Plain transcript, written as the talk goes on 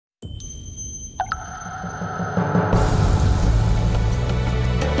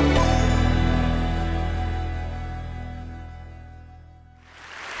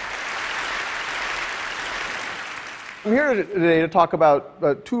I'm here today to talk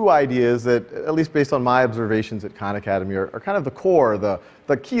about two ideas that, at least based on my observations at Khan Academy, are kind of the core,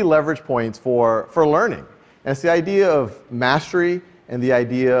 the key leverage points for learning. And it's the idea of mastery and the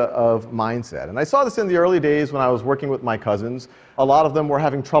idea of mindset. And I saw this in the early days when I was working with my cousins. A lot of them were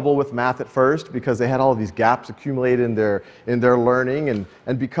having trouble with math at first because they had all of these gaps accumulated in their learning.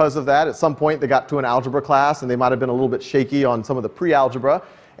 And because of that, at some point they got to an algebra class and they might have been a little bit shaky on some of the pre-algebra.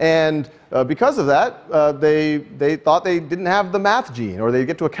 And because of that, they thought they didn't have the math gene, or they'd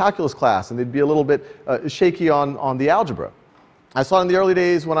get to a calculus class and they'd be a little bit shaky on the algebra. I saw in the early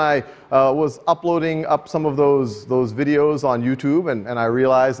days when I was uploading up some of those videos on YouTube, and I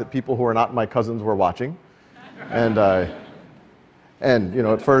realized that people who are not my cousins were watching. And you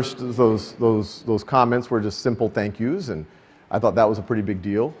know, at first those comments were just simple thank yous, and I thought that was a pretty big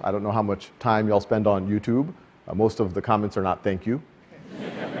deal. I don't know how much time y'all spend on YouTube. Most of the comments are not thank you.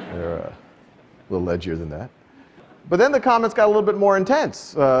 They're a little edgier than that. But then the comments got a little bit more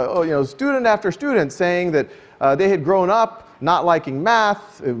intense. You know, student after student saying that they had grown up not liking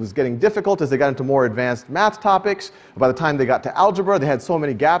math. It was getting difficult as they got into more advanced math topics. By the time they got to algebra, they had so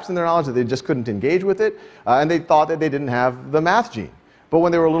many gaps in their knowledge that they just couldn't engage with it. And they thought that they didn't have the math gene. But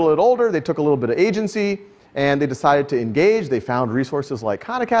when they were a little bit older, they took a little bit of agency and they decided to engage. They found resources like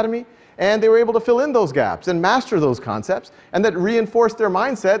Khan Academy, and they were able to fill in those gaps and master those concepts, and that reinforced their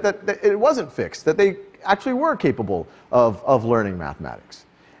mindset that it wasn't fixed, that they actually were capable of learning mathematics.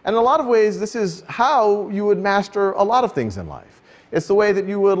 And in a lot of ways, this is how you would master a lot of things in life. It's the way that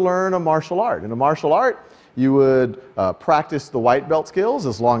you would learn a martial art. In a martial art, you would practice the white belt skills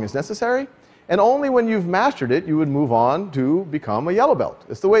as long as necessary, and only when you've mastered it, you would move on to become a yellow belt.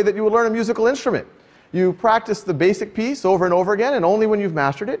 It's the way that you would learn a musical instrument. You practice the basic piece over and over again, and only when you've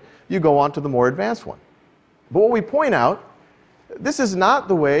mastered it, you go on to the more advanced one. But what we point out, this is not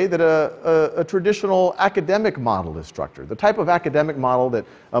the way that a traditional academic model is structured, the type of academic model that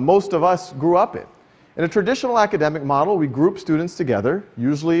most of us grew up in. In a traditional academic model, we group students together,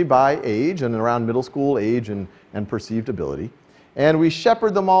 usually by age and around middle school age and perceived ability, and we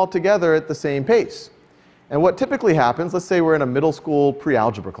shepherd them all together at the same pace. And what typically happens, let's say we're in a middle school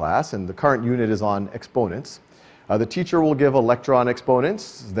pre-algebra class and the current unit is on exponents. The teacher will give a lecture on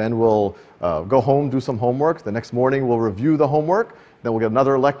exponents, then we'll go home, do some homework. The next morning we'll review the homework, then we'll get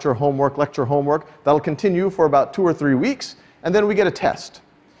another lecture, homework. That'll continue for about 2 or 3 weeks, and then we get a test.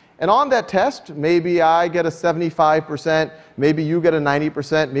 And on that test, maybe I get a 75%, maybe you get a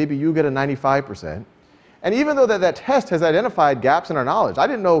 90%, maybe you get a 95%. And even though that test has identified gaps in our knowledge, I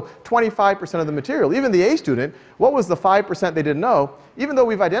didn't know 25% of the material. Even the A student, what was the 5% they didn't know? Even though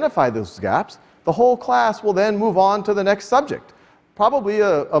we've identified those gaps, the whole class will then move on to the next subject. Probably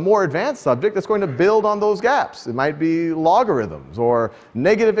a more advanced subject that's going to build on those gaps. It might be logarithms or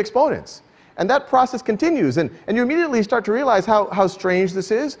negative exponents. And that process continues. And you immediately start to realize how strange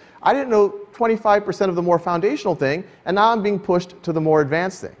this is. I didn't know 25% of the more foundational thing, and now I'm being pushed to the more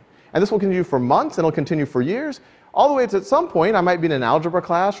advanced thing. And this will continue for months, and it'll continue for years, all the way to at some point I might be in an algebra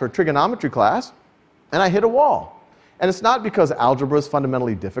class or a trigonometry class, and I hit a wall. And it's not because algebra is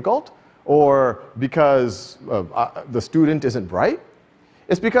fundamentally difficult or because the student isn't bright.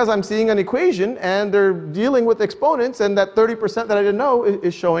 It's because I'm seeing an equation and they're dealing with exponents, and that 30% that I didn't know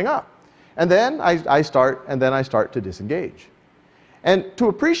is showing up. And then I start to disengage. And to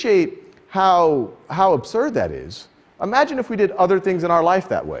appreciate how absurd that is, imagine if we did other things in our life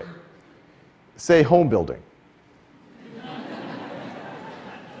that way. Say home building.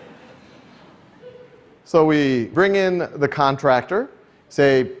 So we bring in the contractor,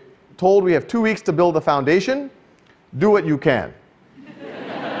 say, told we have 2 weeks to build the foundation, do what you can.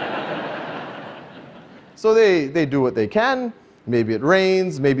 So they do what they can. Maybe it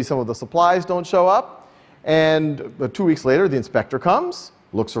rains, maybe some of the supplies don't show up, and 2 weeks later the inspector comes,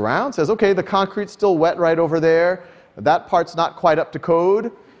 looks around, says, okay, the concrete's still wet right over there, that part's not quite up to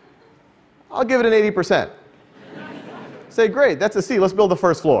code, I'll give it an 80%. Say, great, that's a C, let's build the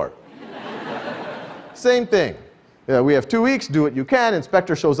first floor. Same thing. We have 2 weeks, do what you can,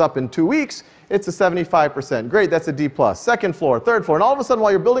 inspector shows up in 2 weeks, it's a 75%. Great, that's a D+. Second floor, third floor, and all of a sudden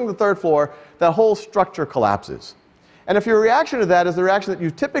while you're building the third floor, that whole structure collapses. And if your reaction to that is the reaction that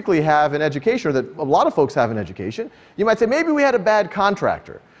you typically have in education, or that a lot of folks have in education, you might say, maybe we had a bad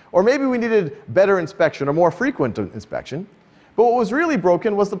contractor, or maybe we needed better inspection or more frequent inspection. But what was really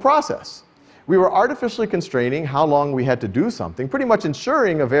broken was the process. We were artificially constraining how long we had to do something, pretty much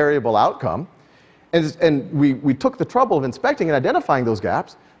ensuring a variable outcome. And we took the trouble of inspecting and identifying those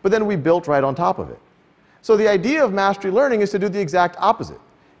gaps, but then we built right on top of it. So the idea of mastery learning is to do the exact opposite.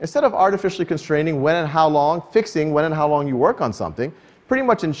 Instead of artificially constraining when and how long, fixing when and how long you work on something, pretty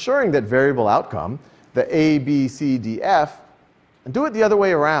much ensuring that variable outcome, the A, B, C, D, F, and do it the other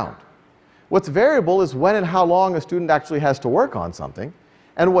way around. What's variable is when and how long a student actually has to work on something,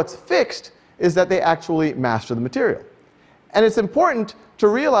 and what's fixed is that they actually master the material. And it's important to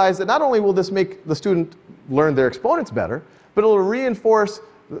realize that not only will this make the student learn their exponents better, but it will reinforce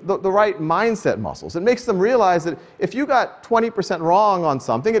the right mindset muscles. It makes them realize that if you got 20% wrong on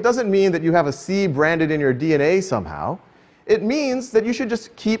something, it doesn't mean that you have a C branded in your DNA somehow. It means that you should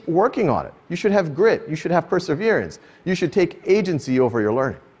just keep working on it. You should have grit. You should have perseverance. You should take agency over your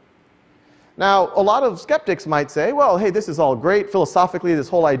learning. Now, a lot of skeptics might say, well, hey, this is all great. Philosophically, this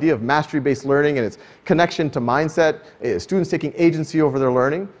whole idea of mastery-based learning and its connection to mindset, students taking agency over their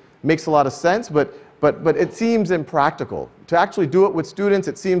learning, makes a lot of sense, but it seems impractical. To actually do it with students,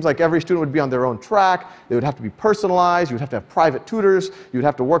 it seems like every student would be on their own track. They would have to be personalized. You would have to have private tutors. You would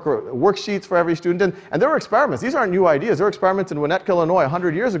have to work worksheets for every student. And there were experiments. These aren't new ideas. There were experiments in Winnetka, Illinois,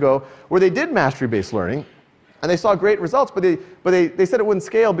 100 years ago, where they did mastery-based learning. And they saw great results, but they said it wouldn't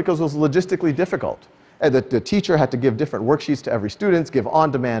scale because it was logistically difficult. And the teacher had to give different worksheets to every student, give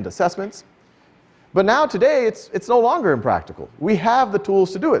on-demand assessments. But now, today, it's no longer impractical. We have the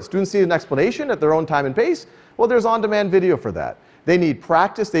tools to do it. Students need an explanation at their own time and pace. Well, there's on-demand video for that. They need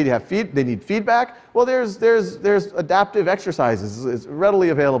practice. They need feedback. Well, there's adaptive exercises. It's readily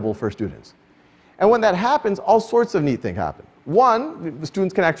available for students. And when that happens, all sorts of neat things happen. One, the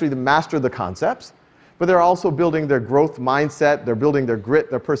students can actually master the concepts, but they're also building their growth mindset. They're building their grit,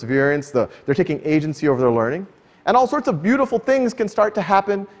 their perseverance. They're taking agency over their learning. And all sorts of beautiful things can start to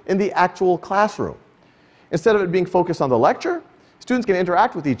happen in the actual classroom. Instead of it being focused on the lecture, students can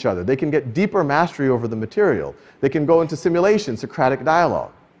interact with each other. They can get deeper mastery over the material. They can go into simulation, Socratic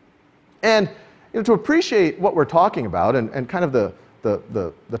dialogue. And to appreciate what we're talking about and kind of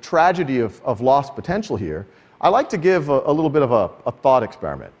the tragedy of lost potential here, I like to give a little bit of a thought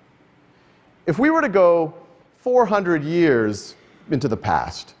experiment. If we were to go 400 years into the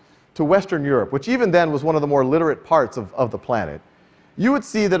past, to Western Europe, which even then was one of the more literate parts of the planet, you would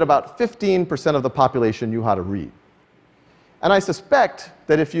see that about 15% of the population knew how to read. And I suspect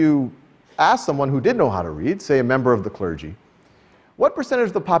that if you ask someone who did know how to read, say a member of the clergy, what percentage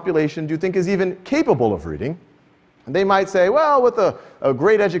of the population do you think is even capable of reading? And they might say, well, with a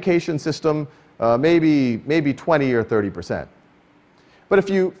great education system, maybe 20 or 30%. But if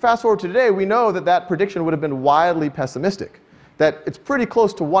you fast forward to today, we know that that prediction would have been wildly pessimistic, that it's pretty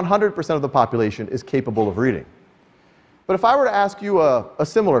close to 100% of the population is capable of reading. But if I were to ask you a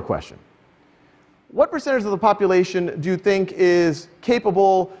similar question, what percentage of the population do you think is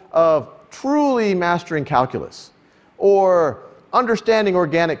capable of truly mastering calculus, or understanding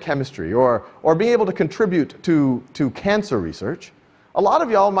organic chemistry, or being able to contribute to cancer research? A lot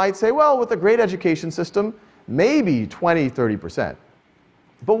of y'all might say, well, with a great education system, maybe 20, 30%.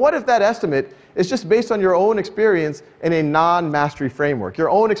 But what if that estimate is just based on your own experience in a non-mastery framework, your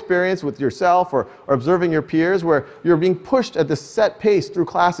own experience with yourself or observing your peers, where you're being pushed at this set pace through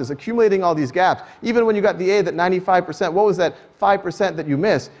classes, accumulating all these gaps. Even when you got the A, that 95%, what was that 5% that you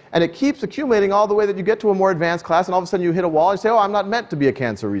missed? And it keeps accumulating all the way that you get to a more advanced class, and all of a sudden you hit a wall and say, oh, I'm not meant to be a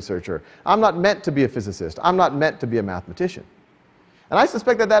cancer researcher. I'm not meant to be a physicist. I'm not meant to be a mathematician. And I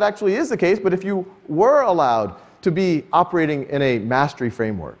suspect that that actually is the case, but if you were allowed to be operating in a mastery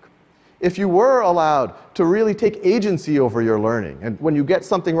framework, if you were allowed to really take agency over your learning, and when you get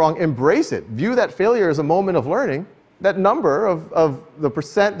something wrong, embrace it, view that failure as a moment of learning, that number of the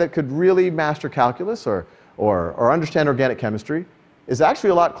percent that could really master calculus or understand organic chemistry is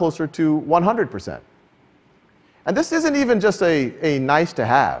actually a lot closer to 100%. And this isn't even just a nice to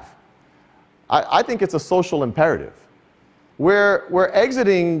have. I think it's a social imperative. We're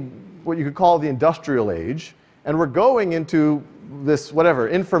exiting what you could call the industrial age, and we're going into this,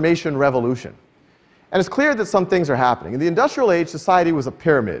 information revolution. And it's clear that some things are happening. In the industrial age, society was a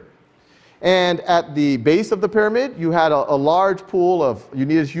pyramid. And at the base of the pyramid, you had a large pool of, you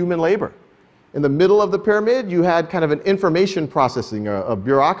needed human labor. In the middle of the pyramid, you had kind of an information processing, a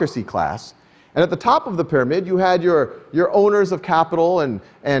bureaucracy class. And at the top of the pyramid, you had your owners of capital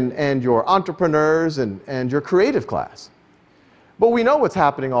and your entrepreneurs and your creative class. But we know what's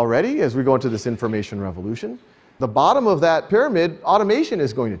happening already as we go into this information revolution. The bottom of that pyramid, automation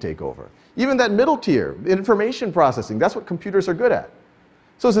is going to take over. Even that middle tier, information processing, that's what computers are good at.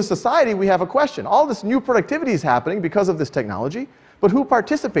 So as a society, we have a question. All this new productivity is happening because of this technology, but who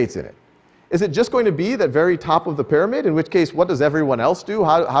participates in it? Is it just going to be that very top of the pyramid, in which case, what does everyone else do?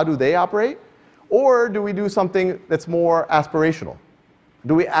 How do they operate? Or do we do something that's more aspirational?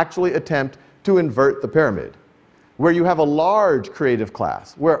 Do we actually attempt to invert the pyramid, where you have a large creative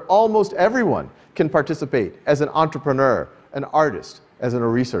class, where almost everyone can participate as an entrepreneur, an artist, as a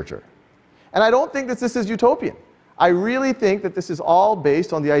researcher? And I don't think that this is utopian. I really think that this is all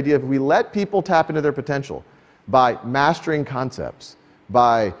based on the idea of we let people tap into their potential by mastering concepts,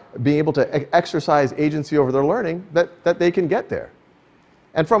 by being able to exercise agency over their learning, that they can get there.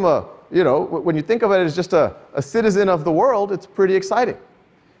 And from a, when you think of it as just a citizen of the world, it's pretty exciting.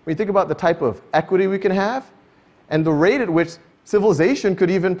 When you think about the type of equity we can have and the rate at which civilization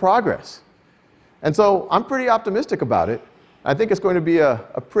could even progress. And so I'm pretty optimistic about it. I think it's going to be a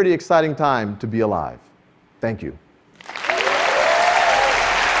pretty exciting time to be alive. Thank you.